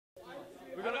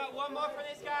We got one more for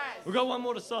these guys. We got one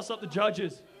more to suss up the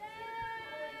judges.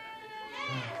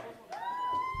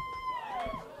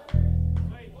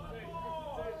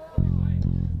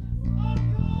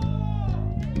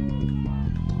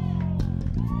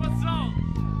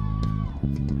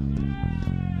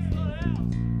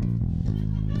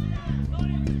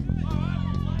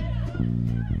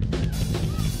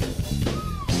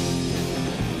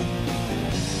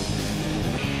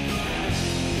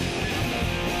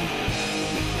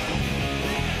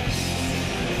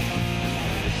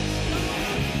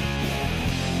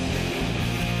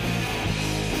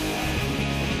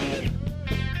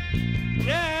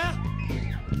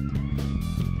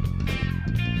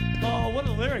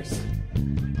 Lyrics.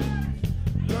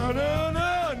 No, no,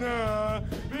 no, no,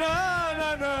 no,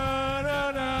 no, no, no,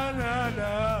 no, no, no,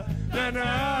 no,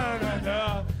 no,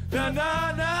 no, no,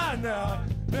 no, no, no,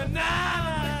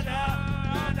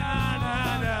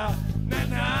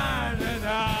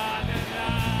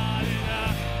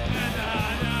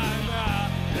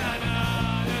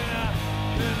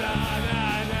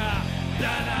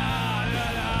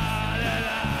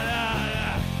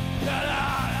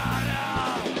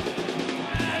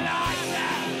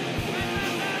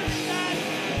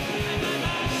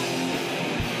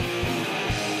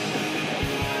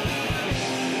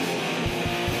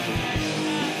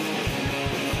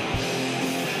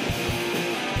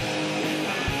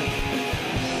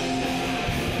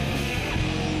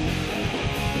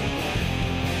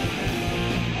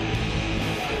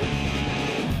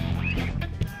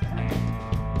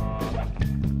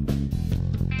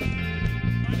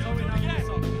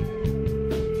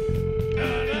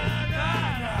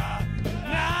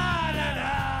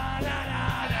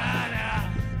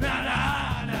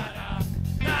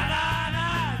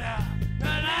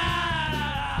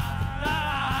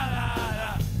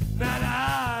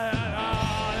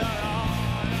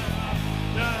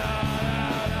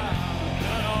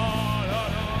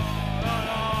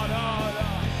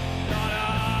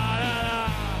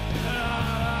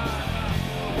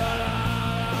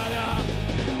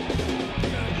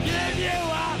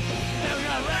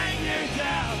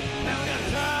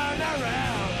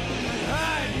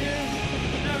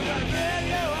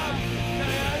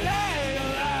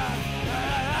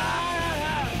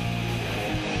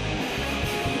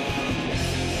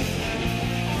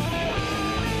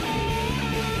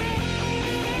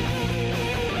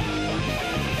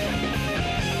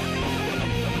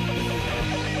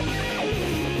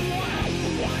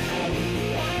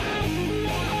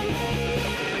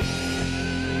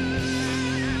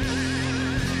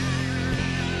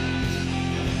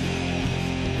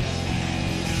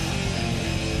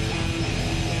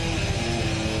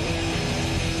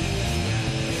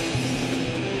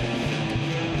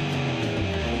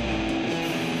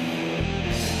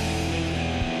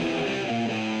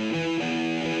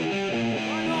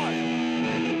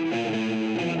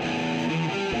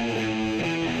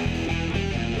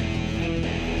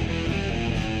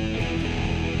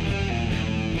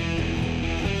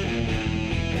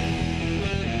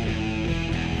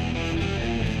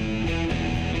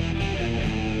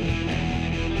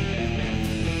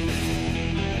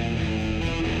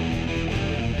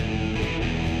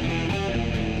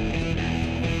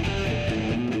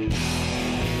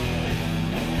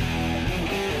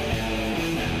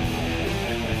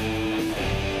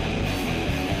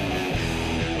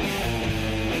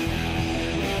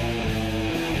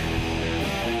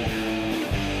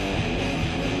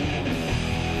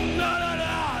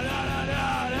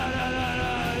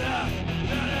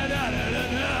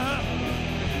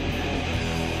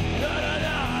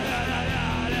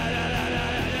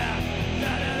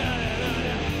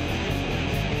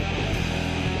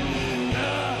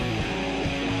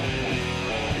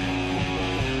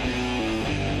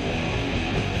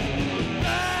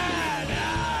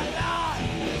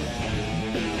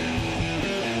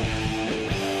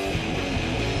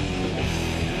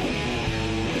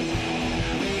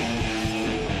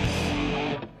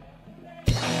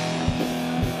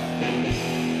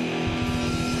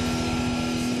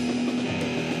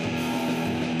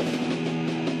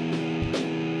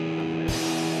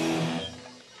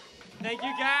 Thank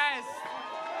you guys.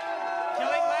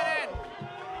 Killing Lennon.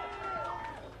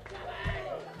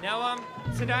 Now,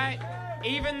 tonight,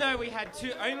 even though we had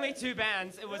only two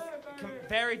bands, it was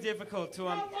very difficult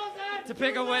to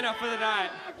pick a winner for the night.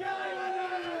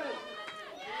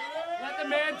 Let the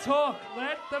man talk.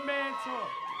 Let the man talk.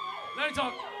 Let him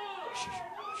talk.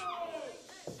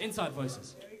 Inside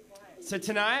voices. So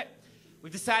tonight,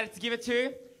 we've decided to give it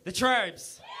to the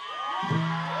Trobes.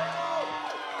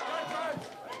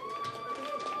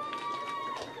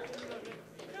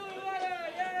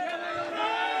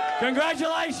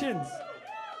 Congratulations.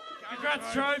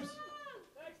 Congrats, Trobes.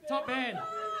 Top band.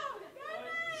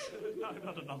 No,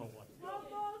 not another one.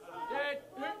 Yeah,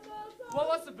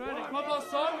 what's the verdict? One more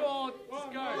song or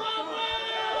just go?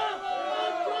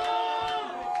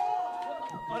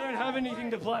 I don't have anything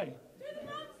to play.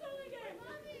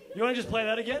 You want to just play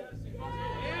that again?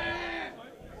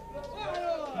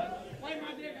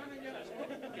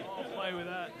 I'll play with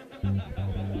that.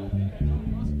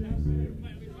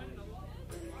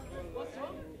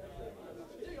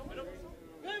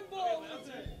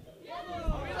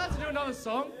 Are we allowed to do another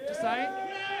song? Just saying.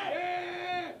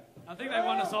 I think they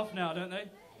want us off now, don't they?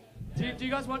 Do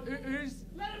you guys want... Who's...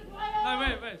 No,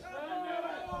 wait.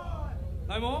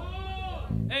 No more?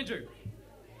 Andrew.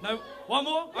 No, one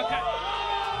more? Okay.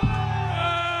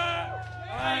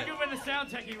 Alright, good when the sound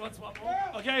techie wants one more.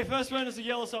 Okay, first one is to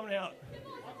yell something out.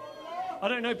 I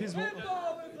don't know Pinball.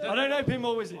 I don't know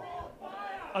Pinball Wizard.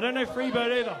 I don't know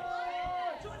Freebird either.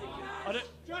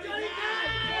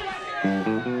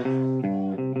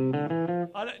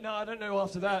 I don't know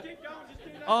after that.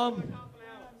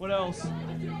 What else?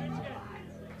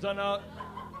 Don't know.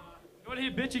 You want to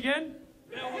hear Bitch again?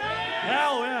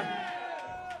 Hell yeah.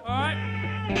 All right.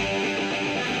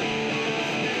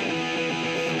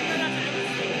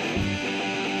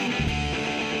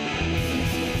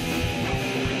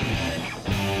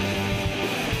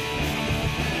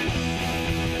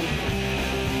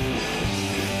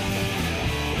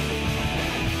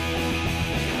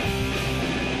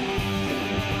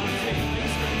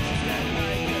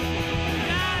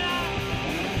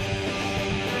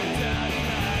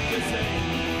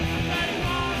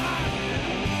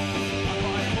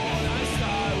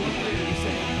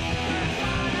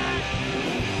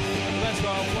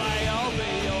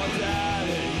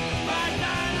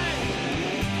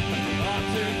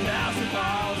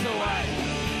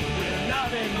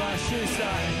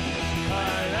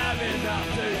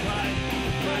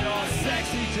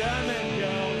 German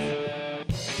girls.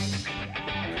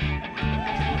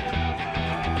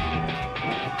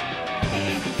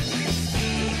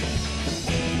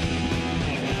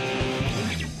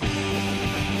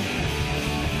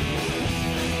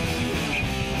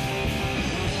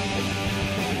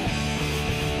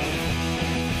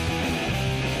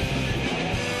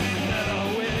 Metal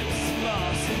whips,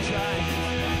 glass and trains.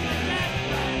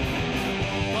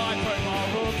 My profile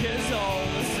book is all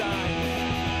the same.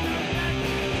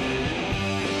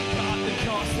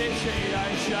 She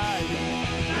ain't shade.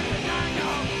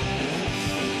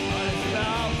 But it's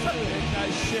about to lick no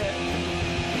shit.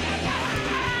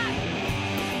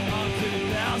 I'm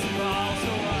 2,000 miles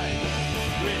away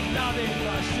with nothing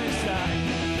much to say.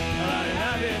 I don't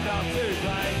have enough to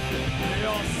play for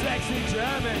your sexy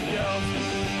German girls.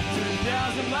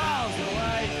 2,000 miles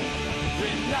away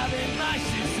with nothing much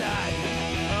to say.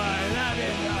 I don't have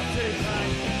enough to play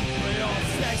for your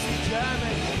sexy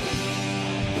German girls.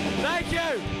 Thank you!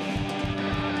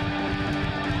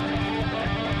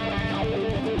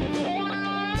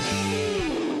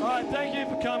 Alright, thank you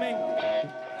for coming.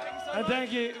 And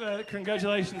thank you,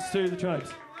 congratulations to the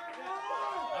tribes.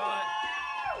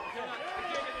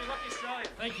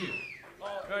 Thank you.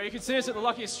 You can see us at the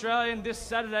Lucky Australian this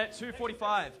Saturday at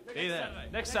 2:45. Be there.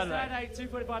 Next Saturday. Saturday,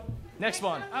 2:45. Next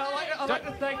one. I'd like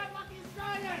to thank...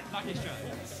 Lucky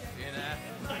Australian.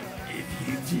 If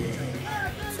you did.